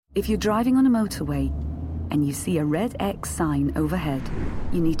If you're driving on a motorway and you see a red X sign overhead,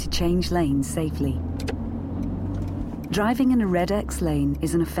 you need to change lanes safely. Driving in a red X lane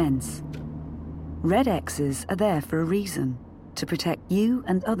is an offence. Red X's are there for a reason, to protect you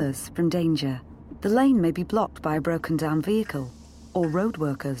and others from danger. The lane may be blocked by a broken down vehicle or road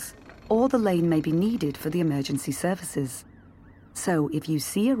workers, or the lane may be needed for the emergency services. So if you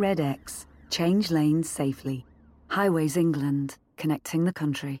see a red X, change lanes safely. Highways England, connecting the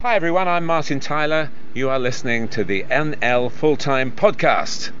country. Hi everyone, I'm Martin Tyler. You are listening to the NL Full-Time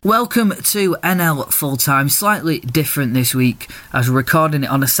Podcast. Welcome to NL Full-Time. Slightly different this week as we're recording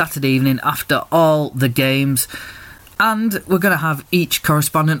it on a Saturday evening after all the games. And we're going to have each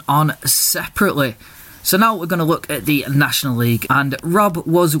correspondent on separately. So now we're going to look at the National League. And Rob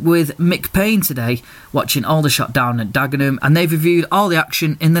was with Mick Payne today, watching Aldershot down at Dagenham. And they've reviewed all the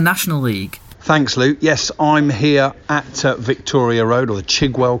action in the National League. Thanks, Luke. Yes, I'm here at Victoria Road, or the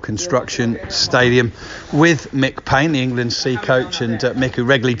Chigwell Construction Stadium, with Mick Payne, the England C coach, and Mick, who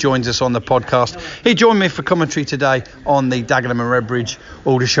regularly joins us on the podcast. He joined me for commentary today on the Dagenham and Redbridge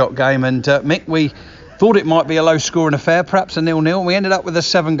Aldershot game. And Mick, we thought it might be a low-scoring affair, perhaps a 0-0. We ended up with a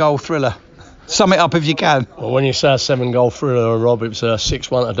 7-goal thriller. Sum it up if you can. Well, when you say a 7-goal thriller, Rob, it was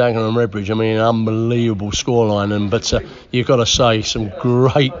 6-1 to Dagenham and Redbridge. I mean, an unbelievable scoreline. But you've got to say, some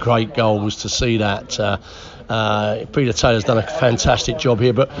great goals to see that. Peter Taylor's done a fantastic job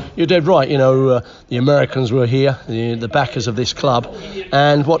here. But you're dead right. You know, the Americans were here, the backers of this club.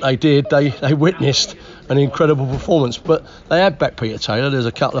 And what they did, they witnessed an incredible performance, but they had back Peter Taylor. There's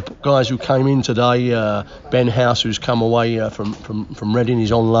a couple of guys who came in today. Ben House, who's come away from Reading,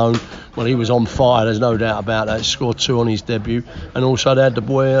 he's on loan. Well, he was on fire, there's no doubt about that. He scored 2 on his debut, and also they had the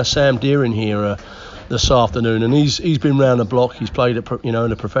boy Sam Deering here this afternoon, and he's been round the block. He's played at in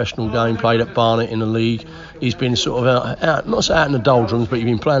a professional game, played at Barnet in the league. He's been sort of out not so out in the doldrums, but he's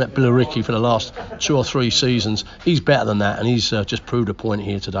been playing at Billericay for the last 2 or 3 seasons. He's better than that, and he's just proved a point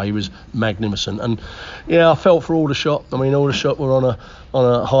here today. He was magnificent, and yeah, I felt for Aldershot. I mean, Aldershot were on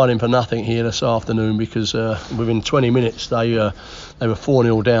a hiding for nothing here this afternoon, because within 20 minutes they were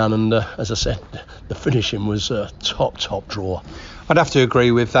 4-0 down, and as I said, the finishing was top draw. I'd have to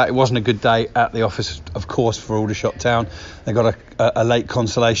agree with that. It wasn't a good day at the office, of course, for Aldershot Town. They got a late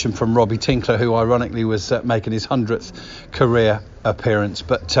consolation from Robbie Tinkler, who ironically was making his 100th career appearance.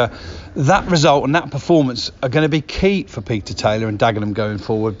 But that result and that performance are going to be key for Peter Taylor and Dagenham going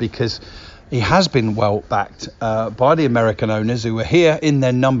forward, because he has been well backed by the American owners, who were here in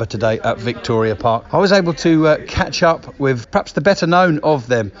their number today at Victoria Park. I was able to catch up with perhaps the better known of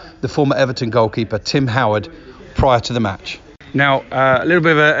them, the former Everton goalkeeper Tim Howard, prior to the match. Now, a little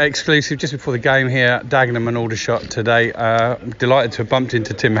bit of an exclusive just before the game here at Dagenham and Aldershot today. I'm delighted to have bumped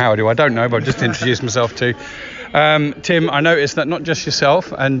into Tim Howard, who I don't know, but I've just introduced myself to. Tim, I noticed that not just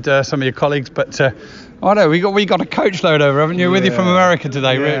yourself and some of your colleagues, but we got a coach load over, haven't you? With you from America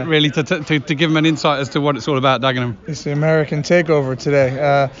today, really, to give them an insight as to what it's all about, Dagenham. It's the American takeover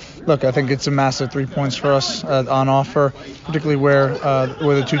today. Look, I think it's a massive 3 points for us on offer, particularly where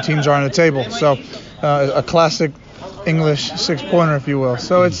the two teams are on the table. So a classic English 6-pointer, if you will.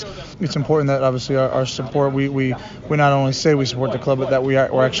 So it's important that obviously our support, we not only say we support the club, but that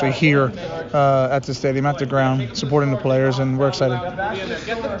we're actually here at the stadium, at the ground, supporting the players, and we're excited.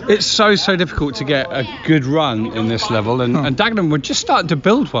 It's so difficult to get a good run in this level, and Dagenham were just starting to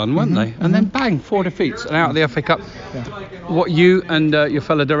build one, weren't they? And then bang, 4 defeats and out of the FA Cup. Yeah. What you and your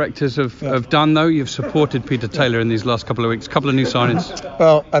fellow directors have done, though, you've supported Peter Taylor in these last couple of weeks, couple of new signings.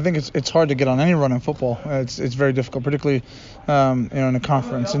 Well, I think it's hard to get on any run in football. It's very difficult, particularly in a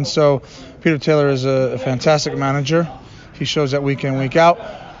conference. And so Peter Taylor is a fantastic manager. He shows that week in, week out.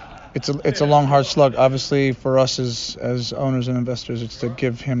 It's a long, hard slug. Obviously, for us as owners and investors, it's to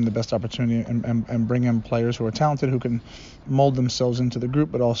give him the best opportunity and bring him players who are talented, who can mold themselves into the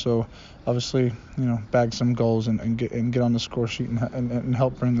group, but also, obviously, bag some goals and get on the score sheet and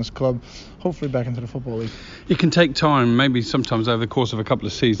help bring this club, hopefully, back into the Football League. You can take time, maybe sometimes over the course of a couple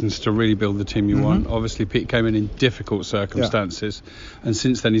of seasons, to really build the team you want. Obviously, Pete came in difficult circumstances, and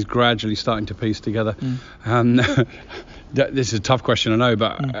since then he's gradually starting to piece together. This is a tough question, I know,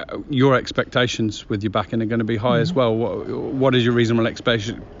 but your expectations with your backing are going to be high as well. What is your reasonable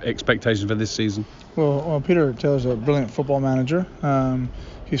expectation for this season? Well, Peter Taylor's a brilliant football manager.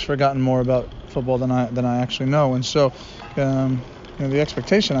 He's forgotten more about football than I actually know, and so the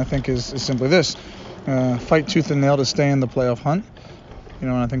expectation, I think, is simply this: fight tooth and nail to stay in the playoff hunt. And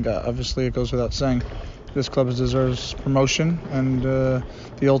I think obviously it goes without saying, this club deserves promotion, and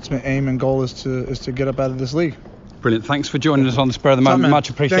the ultimate aim and goal is to get up out of this league. Brilliant. Thanks for joining us on the spur of the moment.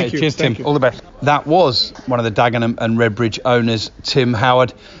 Much appreciated. Cheers, Tim. All the best. that was one of the Dagenham and Redbridge owners, Tim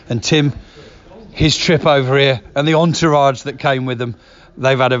Howard. And Tim, his trip over here and the entourage that came with them,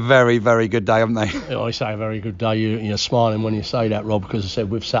 they've had a very, very good day, haven't they? I say a very good day. You're smiling when you say that, Rob, because I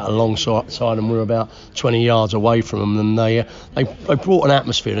said we've sat alongside them. We're about 20 yards away from them, and they brought an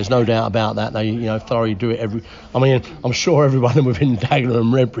atmosphere. There's no doubt about that. They thoroughly do it I'm sure everyone within Dagenham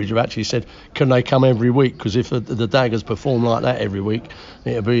and Redbridge have actually said, can they come every week? Because if the Daggers perform like that every week,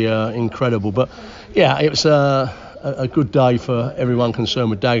 it'll be incredible. But yeah, it was a good day for everyone concerned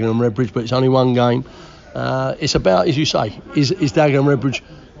with Dagenham and Redbridge. But it's only one game. It's about, as you say, is Dagenham and Redbridge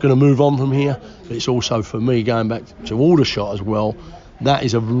going to move on from here? But it's also, for me, going back to Aldershot as well, that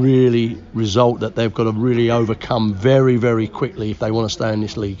is a really result that they've got to really overcome very, very quickly if they want to stay in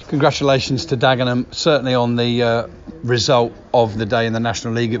this league. Congratulations to Dagenham, certainly on the result of the day in the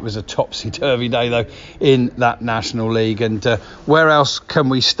National League. It was a topsy-turvy day, though, in that National League. And where else can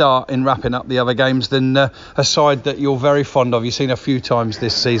we start in wrapping up the other games than a side that you're very fond of? You've seen a few times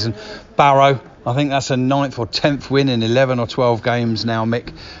this season. Barrow, I think that's a 9th or 10th win in 11 or 12 games now,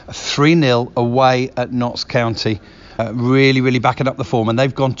 Mick. 3-0 away at Notts County. Really, really backing up the form, and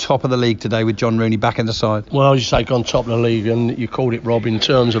they've gone top of the league today with John Rooney back in the side. Well, as you say, gone top of the league, and you called it, Rob, in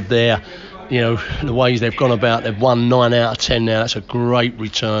terms of their, the ways they've gone about. They've won 9 out of 10 now. That's a great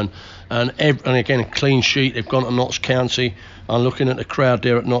return. And again, a clean sheet. They've gone to Notts County. I'm looking at the crowd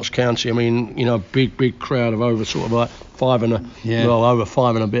there at Notts County. I mean, big crowd of over sort of like over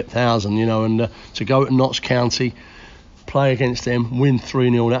 5 and a bit thousand, and to go to Notts County, play against them, win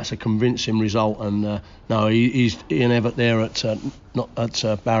 3-0, that's a convincing result. And Ian Evatt there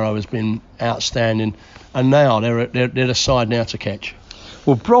at Barrow has been outstanding. And now they're the side now to catch.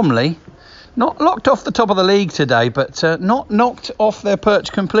 Well, Bromley, not locked off the top of the league today, but not knocked off their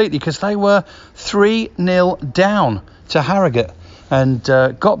perch completely, because they were 3-0 down to Harrogate and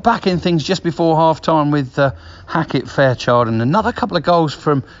got back in things just before half-time with Hackett, Fairchild, and another couple of goals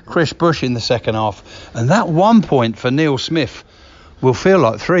from Chris Bush in the second half. And that 1 point for Neil Smith will feel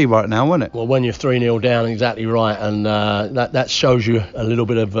like 3 right now, won't it? Well, when you're 3-0 down, exactly right, and that shows you a little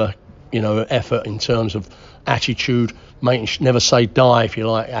bit of effort in terms of attitude, never say die, if you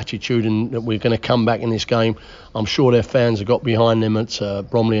like, attitude, and that we're going to come back in this game. I'm sure their fans have got behind them at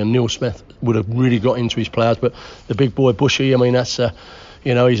Bromley, and Neil Smith would have really got into his players. But the big boy Bushy, I mean, that's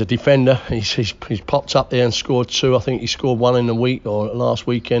he's a defender. He's popped up there and scored 2. I think he scored 1 in the week or last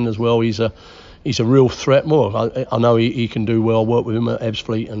weekend as well. He's a real threat. Well, I know he can do well. Work with him at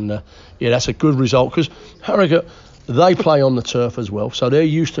Ebbsfleet, and that's a good result, because Harrogate, they play on the turf as well, so they're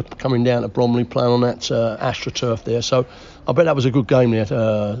used to coming down to Bromley, playing on that AstroTurf there. So I bet that was a good game there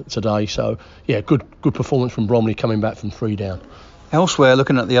today. So yeah, good performance from Bromley coming back from 3 down. Elsewhere,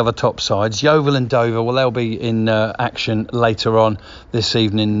 looking at the other top sides, Yeovil and Dover, well, they'll be in action later on this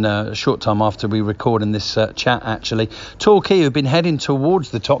evening, a short time after we record in this chat, actually. Torquay, who've been heading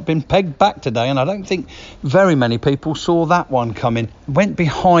towards the top, been pegged back today, and I don't think very many people saw that one coming. Went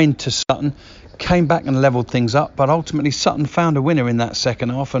behind to Sutton, came back and levelled things up, but ultimately Sutton found a winner in that second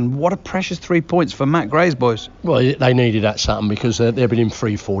half, and what a precious 3 points for Matt Gray's boys. Well, they needed that, Sutton, because they've been in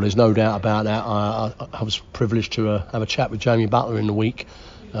free fall. There's no doubt about that. I was privileged to have a chat with Jamie Butler in the week,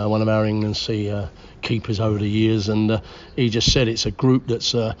 one of our England keepers over the years, and he just said it's a group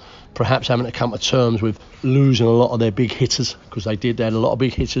that's perhaps having to come to terms with losing a lot of their big hitters, because they had a lot of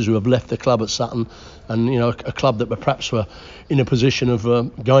big hitters who have left the club at Sutton, and a club that perhaps were in a position of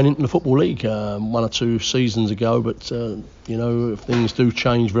going into the Football League 1 or 2 seasons ago. But things do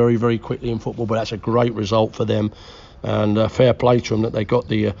change very, very quickly in football. But that's a great result for them, and fair play to them that they got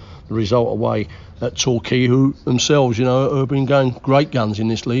the result away at Torquay, who themselves have been going great guns in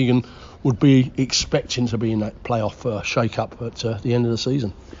this league and would be expecting to be in that playoff shake-up at the end of the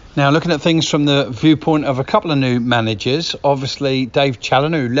season. Now, looking at things from the viewpoint of a couple of new managers, obviously Dave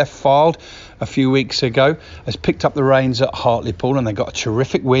Challoner, who left Fylde a few weeks ago, has picked up the reins at Hartlepool, and they got a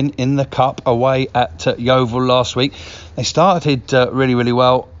terrific win in the Cup away at Yeovil last week. They started really, really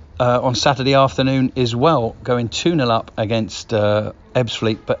well on Saturday afternoon as well, going 2-0 up against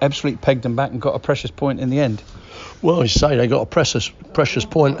Ebbsfleet, but Ebbsfleet pegged them back and got a precious point in the end. Well, as you say, they got a precious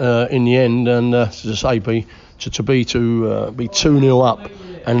point in the end, and to be 2-0 up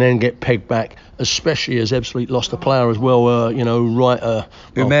and then get pegged back, especially as Ebbsfleet lost a player as well,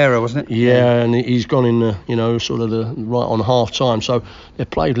 Umera, wasn't it? Yeah, and he's gone in, sort of right on half time. So they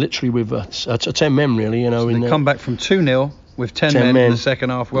played literally with a 10 men, really, So they come back from 2-0 with 10 men in the second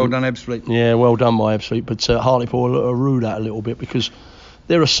half. Well done, Ebbsfleet. Yeah, well done by Ebbsfleet. But Hartlepool rue that a little bit, because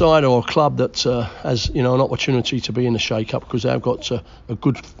they're a side or a club that has an opportunity to be in the shake-up, because they've got a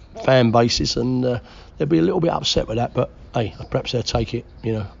good fan basis, and they'll be a little bit upset with that. But hey, perhaps they'll take it,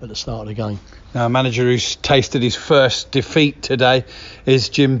 at the start of the game. Now, a manager who's tasted his first defeat today is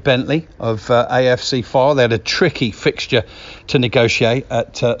Jim Bentley of AFC Fylde. They had a tricky fixture to negotiate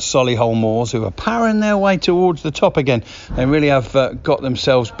at Solihull Moors, who are powering their way towards the top again. They really have got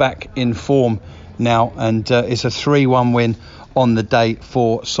themselves back in form now, and it's a 3-1 win on the day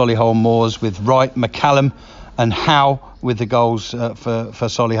for Solihull Moors, with Wright, McCallum and Howe with the goals for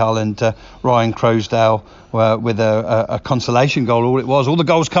Solihull, and Ryan Crowsdale with a consolation goal. All the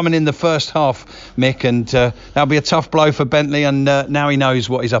goals coming in the first half, Mick, and that'll be a tough blow for Bentley, and now he knows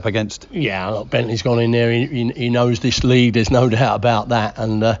what he's up against. Yeah, look, Bentley's gone in there, he knows this league, there's no doubt about that,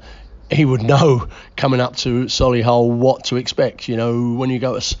 and he would know coming up to Solihull what to expect. When you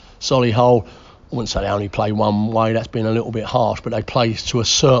go to Solihull, I wouldn't say they only play one way, that's been a little bit harsh, but they play to a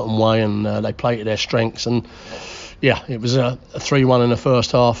certain way, and they play to their strengths. And yeah, it was a 3-1 in the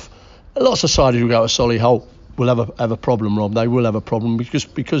first half. Lots of sides who go to Solihull will have a problem, Rob. They will have a problem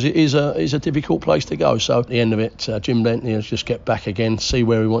because it is a difficult place to go. So at the end of it, Jim Bentley has just get back again, see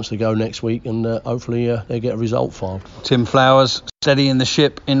where he wants to go next week, and hopefully they get a result filed. Tim Flowers steadying the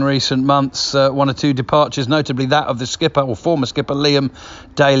ship in recent months. 1 or 2 departures, notably that of the skipper, or former skipper, Liam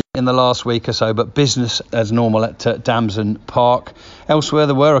Daly, in the last week or so, but business as normal at Damson Park. Elsewhere,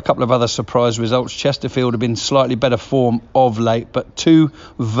 there were a couple of other surprise results. Chesterfield have been slightly better form of late, but 2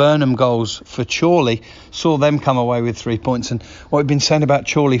 Vernham goals for Chorley saw them come away with 3 points. And what we've been saying about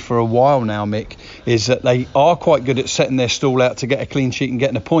Chorley for a while now, Mick, is that they are quite good at setting their stall out to get a clean sheet and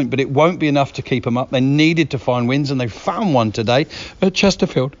getting a point, but it won't be enough to keep them up. They needed to find wins, and they found one today at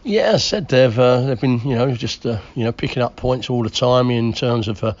Chesterfield. Yeah, I said they've been just picking up points all the time in terms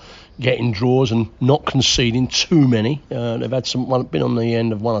of getting draws and not conceding too many. They've had been on the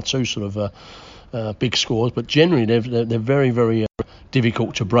end of 1 or 2 sort of big scores, but generally they're very, very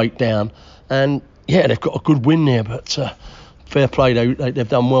difficult to break down. And yeah, they've got a good win there, but fair play, they've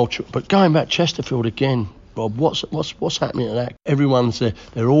done well. But going back Chesterfield again, Bob, what's happening to that? Everyone's there.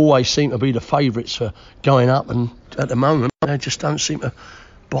 They always seem to be the favourites for going up, and at the moment they just don't seem to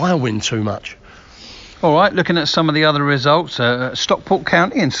buy a win too much. All right, looking at some of the other results, Stockport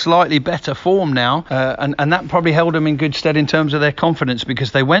County in slightly better form now, and that probably held them in good stead in terms of their confidence,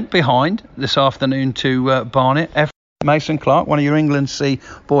 because they went behind this afternoon to Barnet. Mason Clark, one of your England C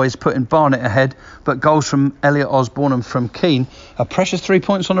boys, putting Barnet ahead, but goals from Elliot Osborne and from Keane. A precious 3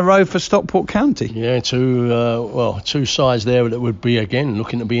 points on the road for Stockport County. Yeah, two sides there that would be, again,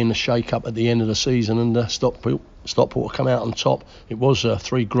 looking to be in the shake-up at the end of the season, and Stockport come out on top. It was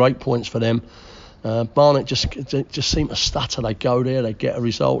 3 great points for them. Barnet just seem to stutter. They go there, they get a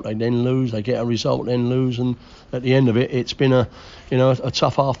result, they then lose, they get a result, then lose, and at the end of it, it's been a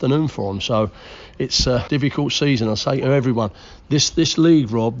tough afternoon for them. So it's a difficult season. I say to everyone, this league,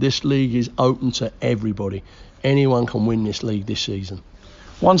 Rob, this league is open to everybody. Anyone can win this league this season.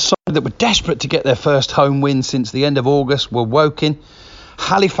 One side that were desperate to get their first home win since the end of August were Woking.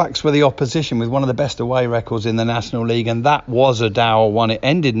 Halifax were the opposition, with one of the best away records in the National League, and that was a dour one. It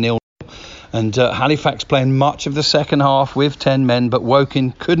ended 0-0. And Halifax playing much of the second half with 10 men, but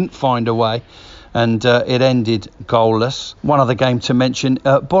Woking couldn't find a way, and it ended goalless. One other game to mention,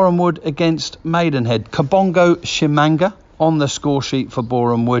 Boreham Wood against Maidenhead. Kabongo Shimanga on the score sheet for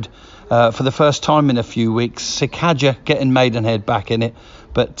Boreham Wood for the first time in a few weeks. Sikaja getting Maidenhead back in it,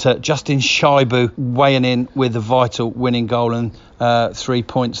 but Justin Shaibu weighing in with a vital winning goal, and 3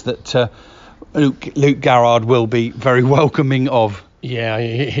 points that Luke Garrard will be very welcoming of. Yeah,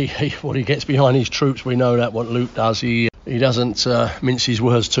 he gets behind his troops. We know that what Luke does. He doesn't mince his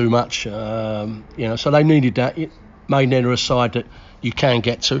words too much. So they needed that. Maidenhead are a side that you can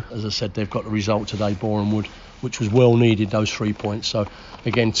get to. As I said, they've got the result today, Boreham Wood, which was well needed, those 3 points. So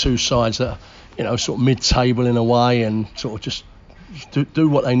again, 2 sides that are, sort of mid-table in a way, and sort of just do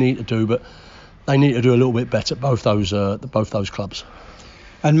what they need to do, but they need to do a little bit better. Both those clubs.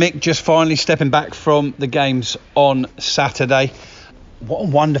 And Mick, just finally stepping back from the games on Saturday. What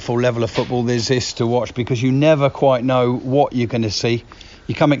a wonderful level of football is this to watch, because you never quite know what you're going to see.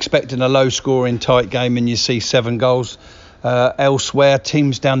 You come expecting a low-scoring tight game, and you see 7 goals. Elsewhere,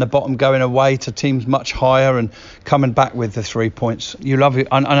 teams down the bottom going away to teams much higher and coming back with the 3 points. You love it,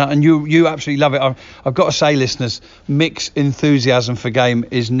 and you absolutely love it. I've got to say, listeners, Mick's enthusiasm for game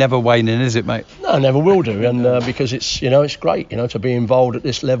is never waning, is it, mate? No, never will do, and because it's it's great. To be involved at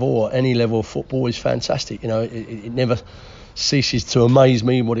this level or any level of football is fantastic. It never ceases to amaze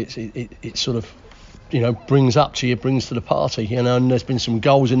me what it sort of brings up to you, brings to the party, and there's been some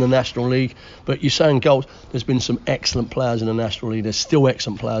goals in the National League, but you're saying goals, there's been some excellent players in the National League, there's still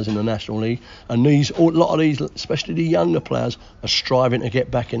excellent players in the National League, and a lot of these, especially the younger players, are striving to get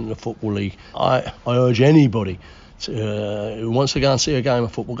back into the Football League. I urge anybody who wants to go and see a game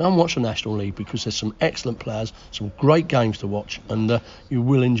of football, go and watch the National League, because there's some excellent players, some great games to watch, and you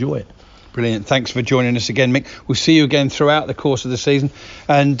will enjoy it. Brilliant. Thanks for joining us again, Mick. We'll see you again throughout the course of the season.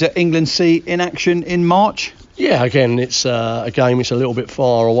 And England C in action in March? Yeah, again, it's a game. It's a little bit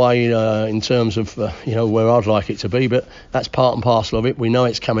far away in terms of where I'd like it to be, but that's part and parcel of it. We know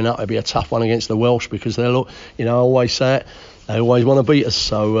it's coming up. It'll be a tough one against the Welsh, because I always say it, they always want to beat us.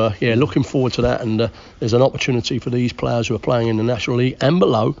 So looking forward to that. And there's an opportunity for these players who are playing in the National League and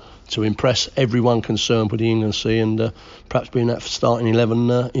below to impress everyone concerned with the England C, and perhaps being that starting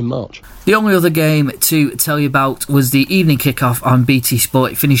 11 in March. The only other game to tell you about was the evening kickoff on BT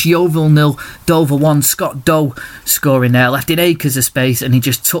Sport. It finished Yeovil 0, Dover 1. Scott Doe scoring there, left in acres of space, and he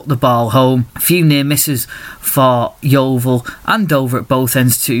just took the ball home. A few near misses for Yeovil and Dover at both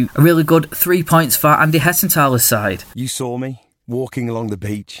ends too. A really good 3 points for Andy Hessenthaler's side. You saw me walking along the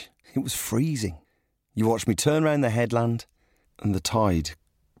beach. It was freezing. You watched me turn round the headland, and the tide,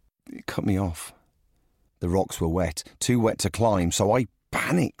 it cut me off. The rocks were wet, too wet to climb, so I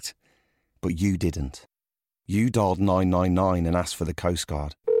panicked. But you didn't. You dialed 999 and asked for the Coast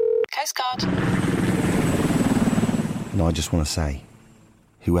Guard. Coast Guard. And I just want to say,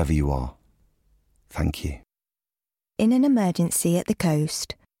 whoever you are, thank you. In an emergency at the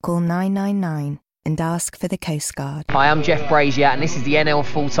coast, call 999 and ask for the Coast Guard. Hi, I'm Jeff Brazier, and this is the NL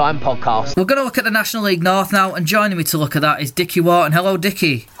Full-Time Podcast. We're going to look at the National League North now, and joining me to look at that is Dickie Wharton. Hello,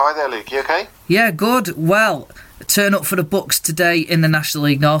 Dickie. Hi there, Luke. You okay? Yeah, good. Well, turn up for the Bucks today in the National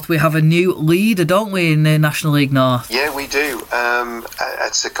League North. We have a new leader, don't we, in the National League North? Yeah, we do.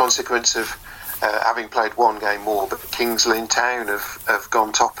 It's a consequence of having played one game more, but Kings Lynn Town have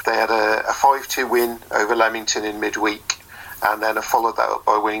gone top. They had a 5-2 win over Leamington in midweek, and then followed that up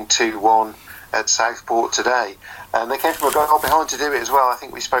by winning 2-1 at Southport today, and they came from a goal behind to do it as well. I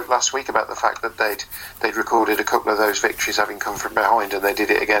think we spoke last week about the fact that they'd recorded a couple of those victories having come from behind, and they did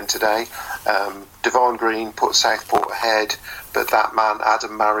it again today. Devon Green put Southport ahead, but that man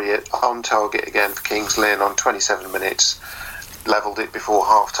Adam Marriott on target again for Kings Lynn on 27 minutes, levelled it before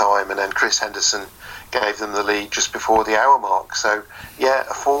half time, and then Chris Henderson gave them the lead just before the hour mark. So yeah,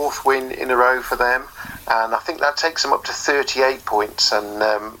 a fourth win in a row for them, and I think that takes them up to 38 points,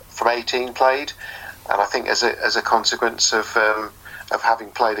 and from 18 played, and I think as a consequence of having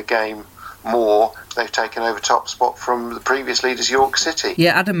played a game more, they've taken over top spot from the previous leaders, York City.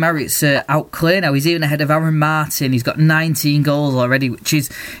 Yeah, Adam Marriott's out clear now. He's even ahead of Aaron Martin. He's got 19 goals already, which is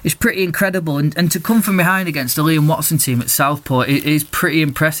pretty incredible. And to come from behind against the Liam Watson team at Southport is pretty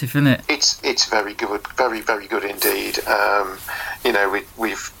impressive, isn't it? It's very good, very, very good indeed.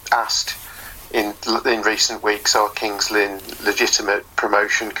 We've asked in recent weeks, are Kings Lynn legitimate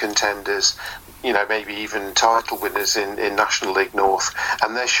promotion contenders, maybe even title winners in National League North,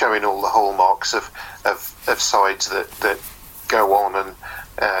 and they're showing all the hallmarks of sides that go on and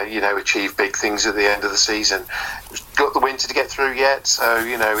achieve big things at the end of the season. Got the winter to get through yet, so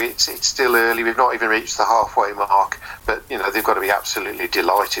it's still early. We've not even reached the halfway mark, but they've got to be absolutely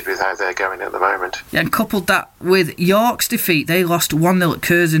delighted with how they're going at the moment. Yeah, and coupled that with York's defeat, they lost 1-0 at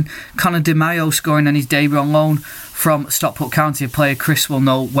Curzon. Conor Di Maio scoring on his debut on loan from Stockport County, a player Chris will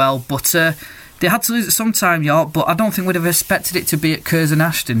know well, but they had to lose at some time, York, but I don't think we'd have expected it to be at Curzon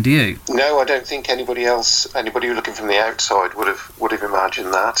Ashton, do you? No, I don't think anybody looking from the outside would have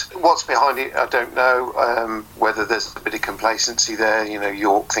imagined that. What's behind it, I don't know. Whether there's a bit of complacency there,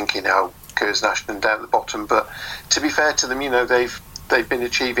 York thinking, Curzon Ashton down at the bottom. But to be fair to them, they've been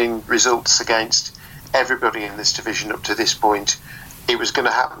achieving results against everybody in this division up to this point. It was going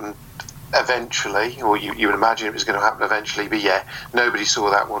to happen eventually, or you would imagine it was going to happen eventually, but yeah, nobody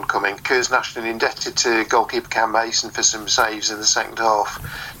saw that one coming. Curzon Ashton indebted to goalkeeper Cam Mason for some saves in the second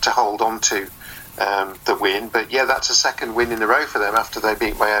half to hold on to the win, but yeah, that's a second win in a row for them after they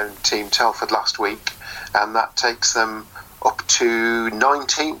beat my own team Telford last week, and that takes them up to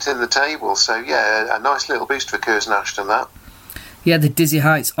 19th in the table. So yeah, a nice little boost for Curzon Ashton, that. Yeah, the dizzy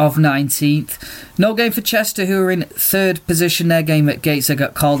heights of 19th. No game for Chester, who are in third position. Their game at Gateshead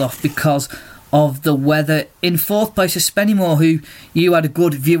got called off because of the weather. In fourth place is Spennymoor, who you had a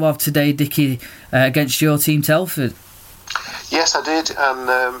good view of today, Dickie, against your team Telford. Yes, I did,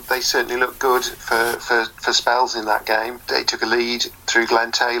 and they certainly looked good for spells in that game. They took a lead through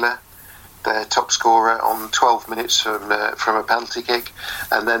Glenn Taylor, their top scorer, on 12 minutes from a penalty kick,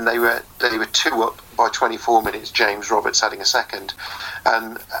 and then they were 2 up by 24 minutes. James Roberts adding a second,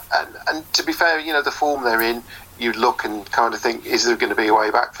 and to be fair, the form they're in, you'd look and kind of think, is there going to be a way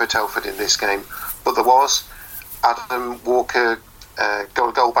back for Telford in this game? But there was. Adam Walker got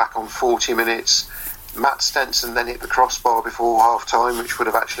a goal back on 40 minutes. Matt Stenson then hit the crossbar before half time, which would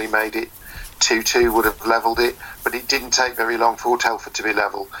have actually made it 2-2 would have levelled it, but it didn't take very long for Telford to be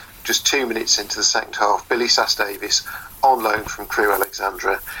level. Just 2 minutes into the second half, Billy Sass-Davis, on loan from Crewe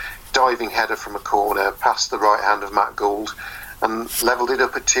Alexandra, diving header from a corner past the right hand of Matt Gould, and levelled it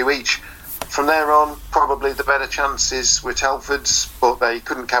up at 2 each. From there on, probably the better chances were Telford's, but they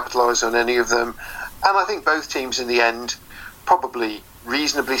couldn't capitalise on any of them. And I think both teams in the end probably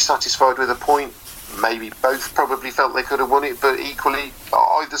reasonably satisfied with a point. Maybe both probably felt they could have won it, but equally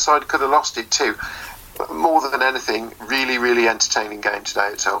either side could have lost it too. But more than anything, really, really entertaining game today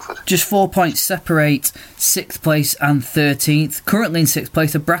at Telford. Just 4 points separate 6th place and 13th. Currently in 6th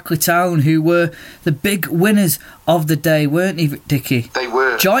place are Brackley Town, who were the big winners of the day, weren't they, Dickie? They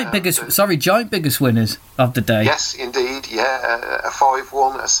were. Joint biggest winners of the day. Yes, indeed, yeah. A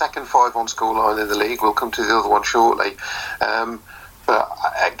 5-1, a second 5-1 scoreline in the league. We'll come to the other one shortly. But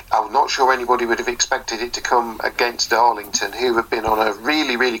I'm not sure anybody would have expected it to come against Darlington, who have been on a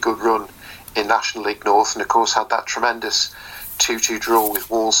really, really good run in National League North, and of course had that tremendous 2-2 draw with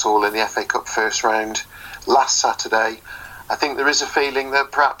Walsall in the FA Cup first round last Saturday. I think there is a feeling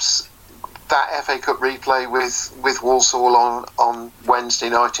that perhaps that FA Cup replay with Walsall on Wednesday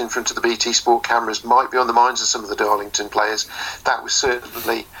night in front of the BT Sport cameras might be on the minds of some of the Darlington players. That was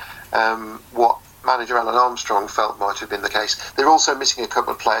certainly what manager Alan Armstrong felt might have been the case. They're also missing a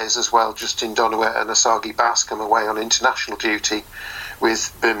couple of players as well. Justin Donowet and Asagi Bascom away on international duty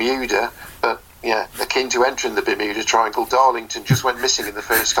with Bermuda, but yeah, akin to entering the Bermuda Triangle, Darlington just went missing in the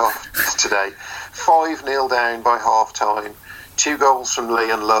first half today. 5-0 down by half time. 2 goals from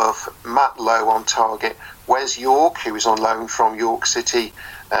Leon Love, Matt Lowe on target, Wes York, who was on loan from York City,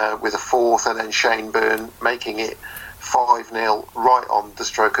 with a 4th, and then Shane Byrne making it 5-0 right on the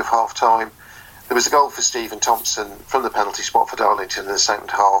stroke of half time. There was a goal for Stephen Thompson from the penalty spot for Darlington in the second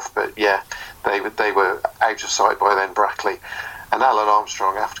half, but yeah, they were out of sight by then, Brackley. And Alan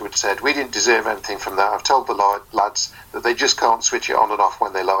Armstrong afterwards said, "We didn't deserve anything from that. I've told the lads that they just can't switch it on and off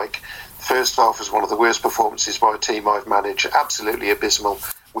when they like. The first half was one of the worst performances by a team I've managed. Absolutely abysmal.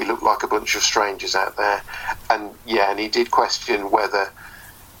 We look like a bunch of strangers out there." And yeah, and he did question whether,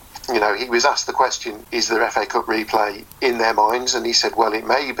 he was asked the question, is there FA Cup replay in their minds? And he said, well, it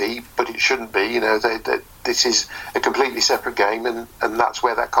may be, but it shouldn't be. This is a completely separate game, and that's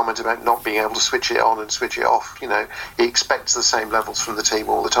where that comment about not being able to switch it on and switch it off, he expects the same levels from the team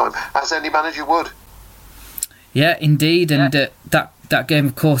all the time, as any manager would. Yeah, indeed, and that game,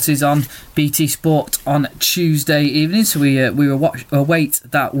 of course, is on BT Sport on Tuesday evening, so we will await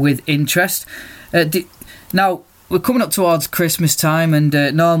that with interest. Now, we're coming up towards Christmas time, and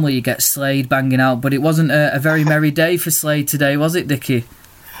normally you get Slade banging out, but it wasn't a very merry day for Slade today, was it, Dickie?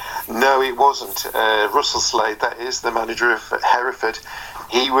 No, it wasn't. Russell Slade, that is, the manager of Hereford.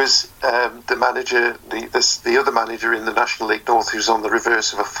 He was the manager, the other manager in the National League North, who's on the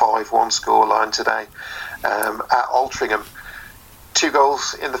reverse of a 5-1 scoreline today at Altrincham. 2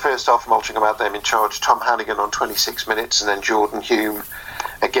 goals in the first half from Altrincham had them in charge. Tom Hannigan on 26 minutes, and then Jordan Hume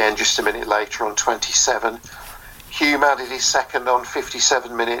again just a minute later on 27. Hume added his second on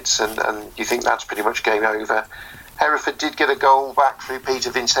 57 minutes, and you think that's pretty much game over. Hereford did get a goal back through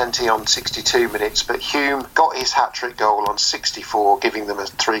Peter Vincenti on 62 minutes, but Hume got his hat-trick goal on 64, giving them a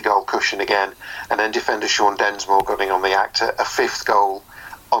 3-goal cushion again, and then defender Sean Densmore got in on the act, a 5th goal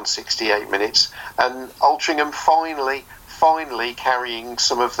on 68 minutes. And Altrincham finally carrying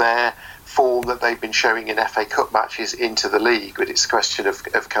some of their form that they've been showing in FA Cup matches into the league, but it's a question of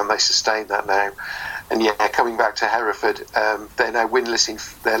can they sustain that now. And yeah, coming back to Hereford, they're now winless in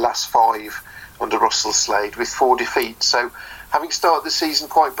their last 5 under Russell Slade with 4 defeats. So having started the season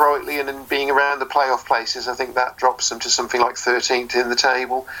quite brightly and then being around the playoff places, I think that drops them to something like 13th in the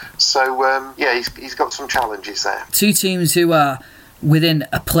table. So yeah, he's got some challenges there. 2 teams who are within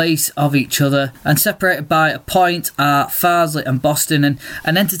a place of each other and separated by a point are Farsley and Boston, and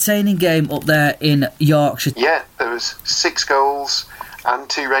an entertaining game up there in Yorkshire. Yeah, there was 6 goals and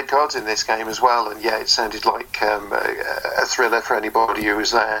 2 red cards in this game as well, and yeah, it sounded like a thriller for anybody who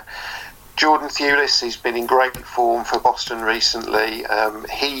was there. Jordan Thewlis, he's been in great form for Boston recently.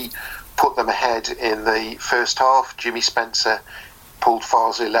 He put them ahead in the first half. Jimmy Spencer pulled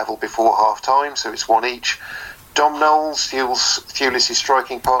Farsley level before half time, so it's 1 each. Dom Knowles, Thewlis'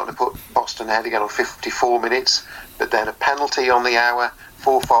 striking partner, put Boston ahead again on 54 minutes, but then a penalty on the hour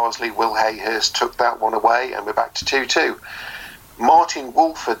for Farsley. Will Hayhurst took that one away, and we're back to 2-2. Martin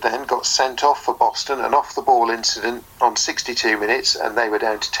Woolford then got sent off for Boston, an off-the-ball incident on 62 minutes, and they were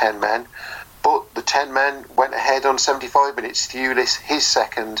down to 10 men. But the 10 men went ahead on 75 minutes. Thewlis, his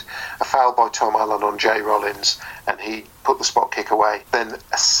second, a foul by Tom Allen on Jay Rollins, and he put the spot kick away. Then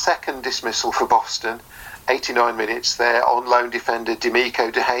a second dismissal for Boston, 89 minutes, their on-loan defender,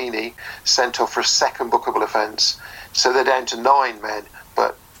 D'Amico Dehaney, sent off for a second bookable offence. So they're down to 9 men,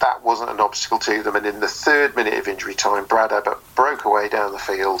 but that wasn't an obstacle to them. And in the 3rd minute of injury time, Brad Abbott broke away down the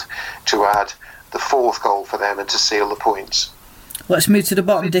field to add the 4th goal for them and to seal the points. Let's move to the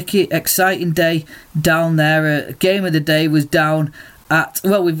bottom, Dickie. Exciting day down there. Game of the day was down at...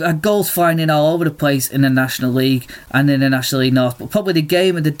 Well, we've had goals flying in all over the place in the National League and in the National League North, but probably the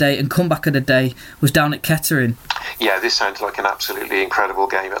game of the day and comeback of the day was down at Kettering. Yeah, this sounds like an absolutely incredible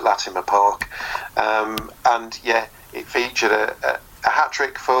game at Latimer Park. And, yeah, it featured a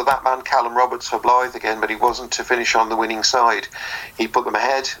hat-trick for that man, Callum Roberts, for Blythe again, but he wasn't to finish on the winning side. He put them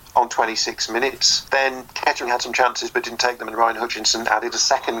ahead on 26 minutes. Then Kettering had some chances but didn't take them, and Ryan Hutchinson added a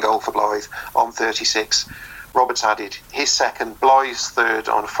second goal for Blythe on 36. Roberts added his second, Blythe's third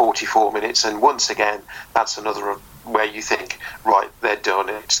on 44 minutes, and once again, that's another where you think, right, they're done,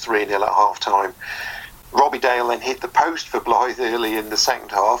 it's 3-0 at half-time. Robbie Dale then hit the post for Blythe early in the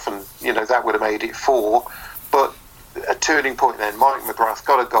second half, and, that would have made it 4, but a turning point then, Mike McGrath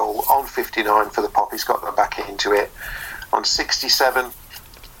got a goal on 59 for the Poppies, got them back into it. On 67,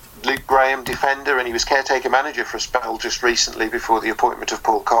 Luke Graham, defender, and he was caretaker manager for a spell just recently before the appointment of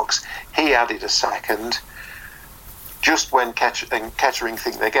Paul Cox, he added a second. Just when Kettering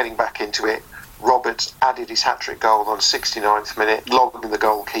think they're getting back into it, Roberts added his hat-trick goal on 69th minute, lobbing the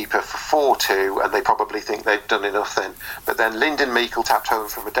goalkeeper for 4-2, and they probably think they've done enough then. But then Lyndon Meikle tapped home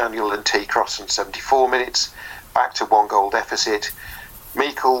from a Daniel and T cross on 74 minutes, back to 1-goal deficit.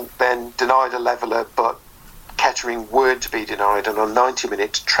 Meikle then denied a leveller, but Kettering weren't to be denied, and on 90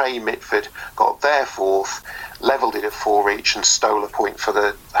 minutes, Trey Mitford got their 4th, levelled it at 4 each, and stole a point for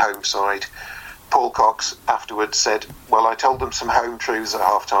the home side. Paul Cox afterwards said, well, I told them some home truths at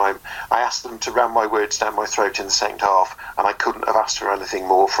half-time. I asked them to ram my words down my throat in the second half, and I couldn't have asked for anything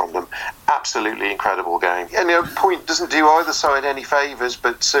more from them. Absolutely incredible game. And point doesn't do either side any favours,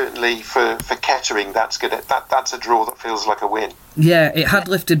 but certainly for Kettering, that's a draw that feels like a win. Yeah, it had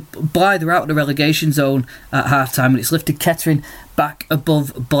lifted Blythe out of the relegation zone at half-time, and it's lifted Kettering back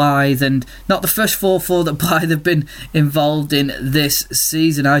above Blythe, and not the first 4-4 that Blythe have been involved in this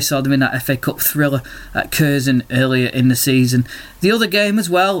season. I saw them in that FA Cup thriller at Curzon earlier in the season. The other game as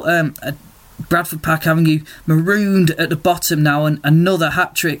well, Bradford Park Avenue marooned at the bottom now, and another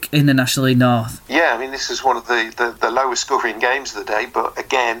hat-trick in the National League North. Yeah, this is one of the lowest scoring games of the day, but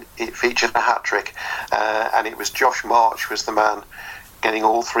again, it featured a hat-trick, and it was Josh March was the man getting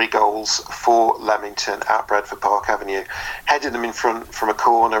all 3 goals for Leamington at Bradford Park Avenue. Headed them in front from a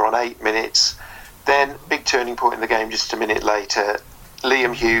corner on 8 minutes. Then, big turning point in the game just a minute later,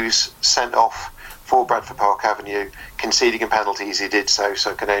 Liam Hughes sent off for Bradford Park Avenue, conceding a penalty as he did so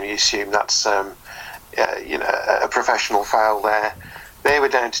I can only assume that's a professional foul there. They were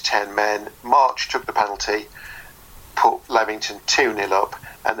down to 10 men. March took the penalty, put Leamington 2-0 up,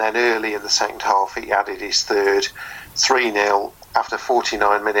 and then early in the second half he added his third, 3-0 after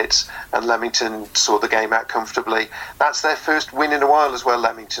 49 minutes, and Leamington saw the game out comfortably. That's their first win in a while as well,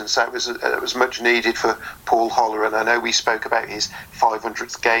 Leamington, so it was much needed for Paul Holler, and I know we spoke about his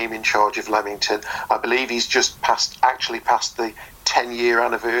 500th game in charge of Leamington. I believe he's just passed the 10-year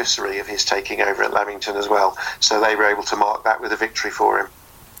anniversary of his taking over at Leamington as well, so they were able to mark that with a victory for him.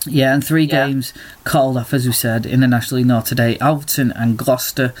 Yeah, and 3 games called off, as we said, in the National League North today. Alverton and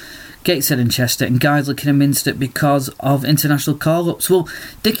Gloucester, Gateshead and Chester, and Guildford and Minster because of international call-ups. Well,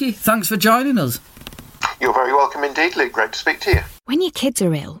 Dickie, thanks for joining us. You're very welcome indeed, Luke. Great to speak to you. When your kids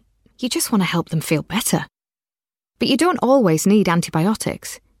are ill, you just want to help them feel better. But you don't always need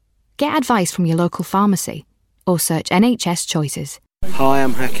antibiotics. Get advice from your local pharmacy or search NHS Choices. Hi,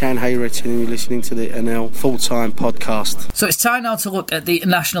 I'm Hakan Hayretin and you're listening to the NL Full-Time Podcast. So it's time now to look at the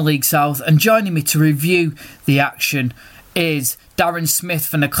National League South, and joining me to review the action is Darren Smith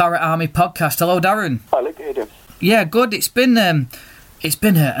from the Claret Army podcast. Hello, Darren. Hi, Luke. How you doing? Yeah, good. It's been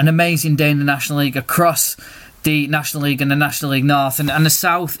an amazing day in the National League across the National League and the National League North, and the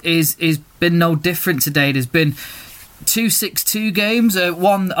South is been no different today. There's been 2 6-2 games.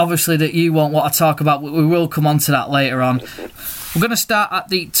 One, obviously, that you won't want to talk about, but we will come on to that later on. We're going to start at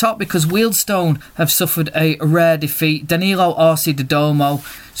the top because Wealdstone have suffered a rare defeat. Danilo Orsi Dodomo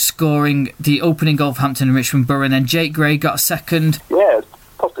scoring the opening goal for Hampton and Richmond Borough, and then Jake Gray got a second. Yeah, it's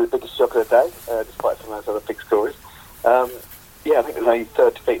possibly the biggest shock of the day, despite some of those other big stories. I think it was only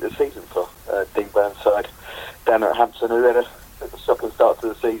 3rd defeat of the season for Dean Burnside down at Hampton, who had a shocking start to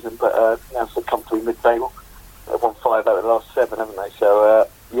the season, but now so comfortably mid-table. They've won 5 out of the last 7, haven't they? So,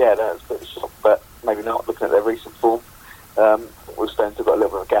 that was a bit of a shock, but maybe not, looking at their recent form. Wolverhampton's got a little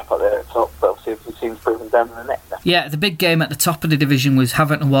bit of a gap up there at the top, but obviously if the team's proven down in the neck now. Yeah, the big game at the top of the division was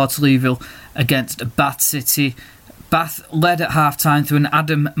Havant and Waterlooville against Bath City. Bath led at half-time through an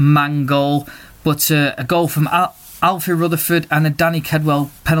Adam Mann goal, but a goal from Alfie Rutherford and a Danny Kedwell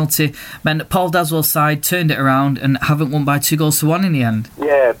penalty meant that Paul Daswell's side turned it around and Havant won by 2-1 in the end.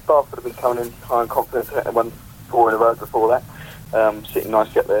 Yeah, Bath would have been coming in high and confident. They won 4 in a row before that. Sitting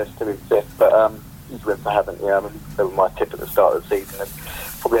nicely up there, still in 5th, but huge win for Havant. Yeah, I mean, they were my tip at the start of the season.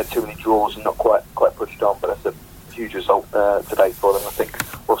 They probably had too many draws and not quite pushed on, but that's a huge result today for them. I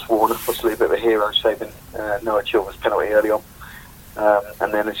think Ross Warner was a little bit of a hero, saving Noah Chilver's penalty early on.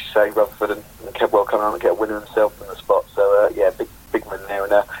 And then, as you say, Rutherford and Kedwell coming on and get a winner himself in the spot. So, big win there.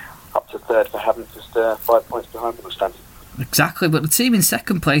 And up to 3rd for Havant, just 5 points behind Wolverhampton. Exactly, but the team in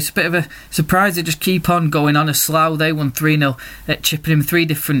second place, a bit of a surprise. They just keep on going on. Slough, they won 3-0 at Chippenham, 3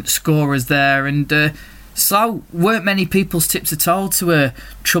 different scorers there. And Slough weren't many people's tips at all to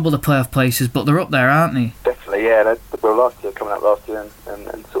trouble the playoff places, but they're up there, aren't they? Definitely, yeah. They were last year, coming up last year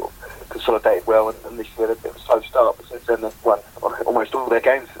and sort of consolidated well, and this year they've been a slow start, but since then they've won almost all their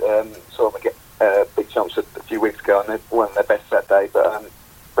games. Saw them get big jumps a few weeks ago, and they won their best that day, but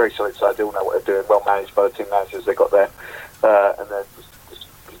very solid side. They all know what they're doing, well managed by the team managers they got there, and they're just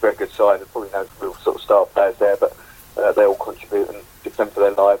a very good side. There's probably no real sort of star players there, but they all contribute and defend for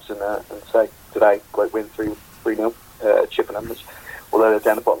their lives, and say today, great win, 3-0 at Chippenham, which, although they're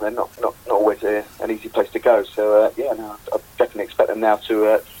down the bottom, they're not always an easy place to go. So, I definitely expect them now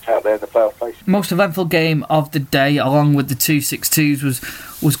to stay out there in the playoff place. Most eventful game of the day, along with the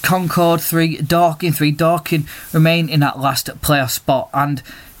 2-6-2s, was Concord 3, Dorking 3. Dorking remain in that last playoff spot, and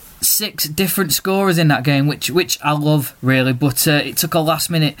 6 different scorers in that game, which I love, really. But it took a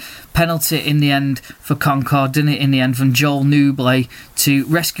last-minute penalty in the end for Concord, didn't it, in the end, from Joel Newblay to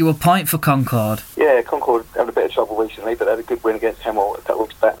rescue a point for Concord. Yeah, Concord had a bit of trouble recently, but they had a good win against Hemel a couple of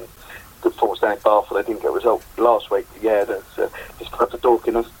weeks back, and good performance down in Bath. They didn't get a result last week. But yeah, just put up to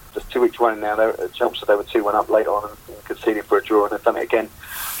Dorking. Just 2 weeks running now. They're at jumps, so they were 2-1 up late on and conceded for a draw, and they've done it again.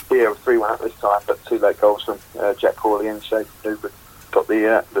 Yeah, 3-1 up this time, but 2 late goals from Jack Corley and Shane Newberg got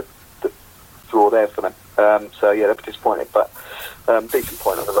the draw there for them. So yeah, they're disappointed, but decent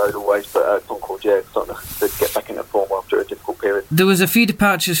point on the road always. But Concord, yeah, starting to get back into form after a difficult period. There was a few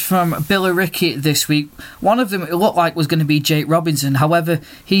departures from Billericay this week. One of them, it looked like, was going to be Jake Robinson. However,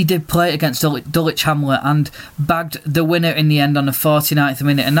 he did play against Dulwich Hamlet and bagged the winner in the end on the 49th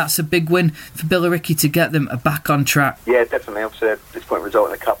minute, and that's a big win for Billericay to get them back on track. Yeah, definitely. Obviously, a disappointing result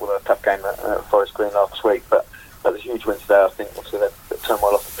in a couple of a tough game at Forest Green last week, but that was a huge win today. I think obviously they've turned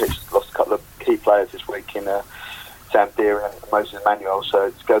well off the pitch, lost a couple of key players this week in Sam Deary and Moses Emmanuel, so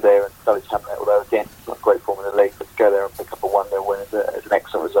to go there and Dulwich Hamlet, although again not great form in the league, but to go there and pick up a 1-0 win is an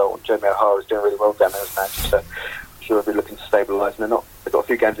excellent result. And Jeremy O'Hara's doing really well down there as manager, so I'm sure they'll be looking to stabilise. And they've got a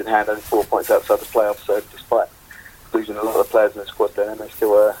few games in hand, only 4 points outside the playoffs, so despite losing a lot of players in the squad there, they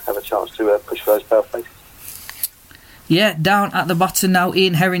still have a chance to push for those playoff places. Yeah, down at the bottom now,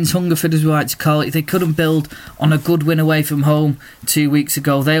 Ian Herring's Hungerford, as we like to call it. They couldn't build on a good win away from home 2 weeks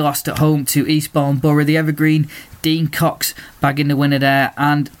ago. They lost at home to Eastbourne Borough. The Evergreen, Dean Cox bagging the winner there.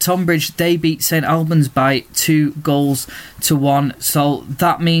 And Tonbridge, they beat St Albans by 2-1. So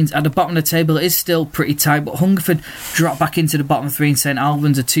that means at the bottom of the table it is still pretty tight, but Hungerford dropped back into the bottom 3 and St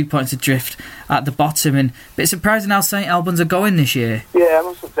Albans are 2 points adrift at the bottom. And a bit surprising how St Albans are going this year. Yeah, I'm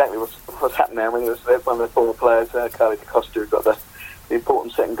not sure exactly what's happened there. I mean, it was one of the former players, Carly DeCosta, who got the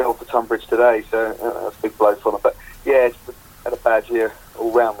important second goal for Tonbridge today, so that's a big blow for them. But yeah, it's had a bad year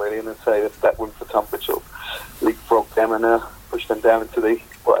all round really, and I'd say that win for Tonbridge sort of leapfrogged them and pushed them down into right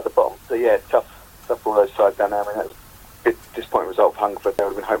at the bottom. So yeah, tough for all those sides down there. I mean, that was a bit disappointing result for Hungerford. They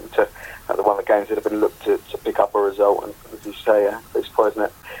would have been hoping to, at the one of the games, they'd have been looked to pick up a result, and as you say, it's surprising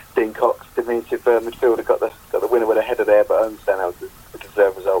that Dean Cox, diminutive midfielder, got the winner with a header there, but I understand that was a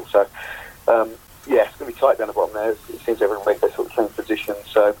deserved result. So yeah, it's going to be tight down the bottom there. It seems every week they sort of change position,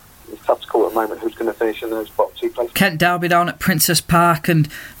 so it's tough to call at the moment who's going to finish in those bottom 2 places. Kent Derby down at Princess Park, and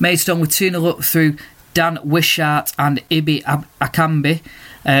Maidstone with 2-0 up through Dan Wishart and Ibi Akambi.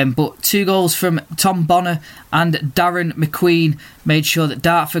 But 2 goals from Tom Bonner and Darren McQueen made sure that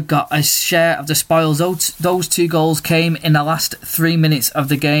Dartford got a share of the spoils. Those 2 goals came in the last 3 minutes of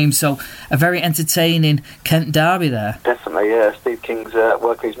the game, so a very entertaining Kent Derby there. Definitely, yeah. Steve King's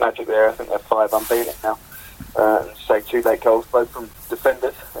working his magic there. I think they're 5 unbeaten now. And say 2 late goals, both from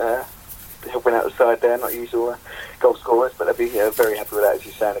defenders. Helping out the side there, not usual goal scorers, but they'll be very happy with that, as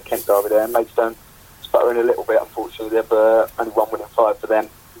you're saying, at Kent Derby there. Maidstone sputtering a little bit, unfortunately. They've only 1 win and 5 for them.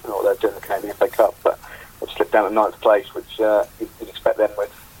 I don't know what they're doing in the Canadian FA Cup, but they've slipped down to 9th place, which you'd expect them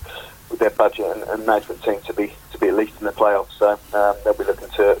with their budget and management team to be at least in the playoffs.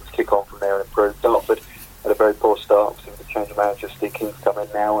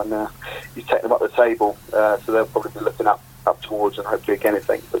 now, and he's taken them up the table, so they'll probably be looking up towards, and hopefully again, if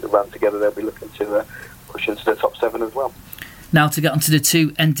they can put the run together, they'll be looking to push into the top 7 as well. Now to get onto the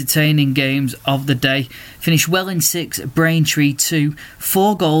 2 entertaining games of the day. Finished Welling 6, Braintree 2.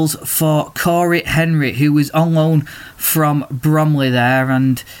 4 goals for Corey Henry, who was on loan from Bromley there,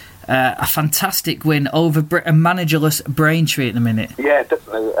 and a fantastic win over a managerless Braintree at the minute. Yeah,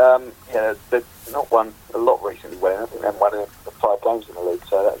 definitely. They've not won a lot recently, Welling. I think they haven't won in 5 games in the league,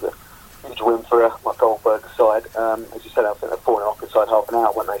 so that was a huge win for my Goldberg side. As you said, I think they're 4-0 inside half an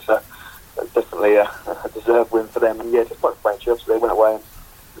hour, weren't they? So it's definitely a deserved win for them. And yeah, despite Braintree, obviously they went away, and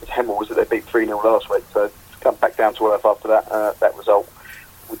it was Hemel that they beat 3-0 last week. So to come back down to earth after that result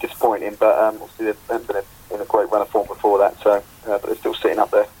was disappointing. But obviously they haven't been in a great run of form before that. So but they're still sitting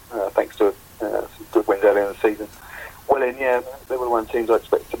up there thanks to some good wins earlier in the season. Welling, yeah, they were one of the teams I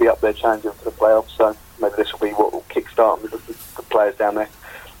expected to be up there challenging for the playoffs. So maybe this will be what will kick-start the players down there,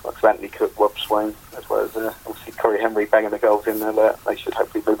 like Anthony Cook, Rob Swain, as well as obviously Corey Henry banging the goals in. They should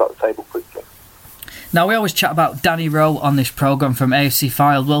hopefully move up the table quickly. Now, we always chat about Danny Rowe on this programme from AFC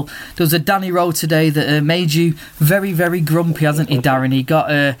Fylde. Well, there was a Danny Rowe today that made you very, very grumpy, hasn't he, Darren? He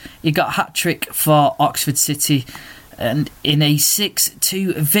got a hat-trick for Oxford City, and in a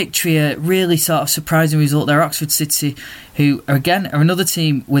 6-2 victory, a really sort of surprising result there. Oxford City, who, again, are another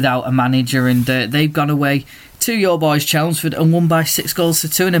team without a manager, and they've gone away to your boys, Chelmsford, and won by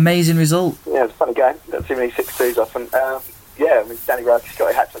 6-2. An amazing result. Yeah, it's a funny game. Don't see many 6-2s often. Danny Rowe just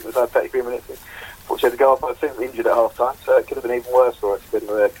got a hat-trick in the 33 minutes. Unfortunately, the goal, I think, was injured at half-time, so it could have been even worse for us if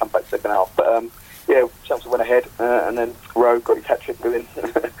we come back second half. But Chelmsford went ahead, and then Rowe got his hat-trick within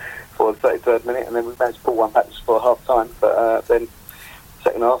for the 33rd minute, and then we managed to pull one back just for half-time. But then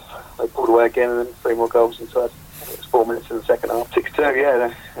second half, they pulled away again, and then 3 more goals inside. It was 4 minutes in the second half. 6-2,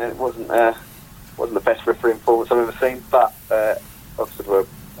 yeah, it wasn't the best refereeing performance I've ever seen, but Oxford were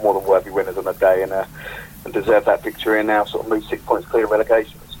more than worthy winners on the day, and deserved that victory, and now sort of moved 6 points clear of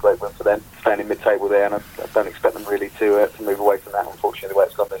relegation. It's a great win for them, staying in mid-table there, and I don't expect them really to move away from that, unfortunately, the way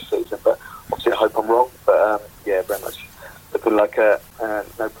it's gone this season. But obviously I hope I'm wrong, but very much looking like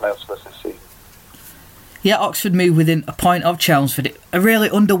no playoffs for us this season. Yeah, Oxford moved within a point of Chelmsford. A really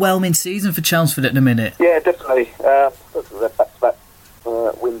underwhelming season for Chelmsford at the minute. Yeah, definitely. They're back-to-back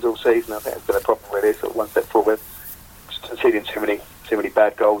wins all season. I think it's been a problem really, sort of one step forward. Just conceding too many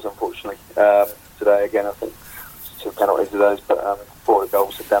bad goals, unfortunately. Today again, I think 2 penalties of those, but 4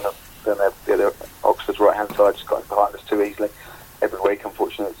 goals have done the other Oxford's right hand side just got behind us too easily every week.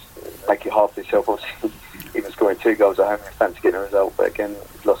 Unfortunately, it's make it hard for yourself. Obviously, even scoring 2 goals at home, you fancy getting a result, but again,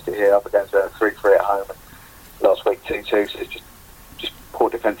 we've lost it here. Up against 3-3 at home. Last week 2-2, so it's just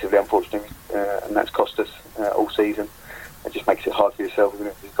poor defensively, unfortunately, and that's cost us all season. It just makes it hard for yourself, even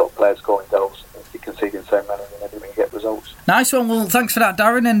if you've got players scoring goals. If you're conceding so many, and then you get results. Nice one. Well, thanks for that,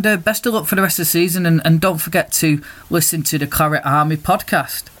 Darren, and best of luck for the rest of the season. And don't forget to listen to the Claret Army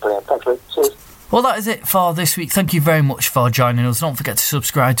podcast. Brilliant. Thanks, Luke. Cheers. Well, that is it for this week. Thank you very much for joining us. Don't forget to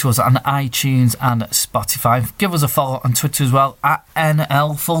subscribe to us on iTunes and Spotify. Give us a follow on Twitter as well,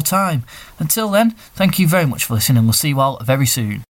 @NL Fulltime. Until then, thank you very much for listening, and we'll see you all very soon.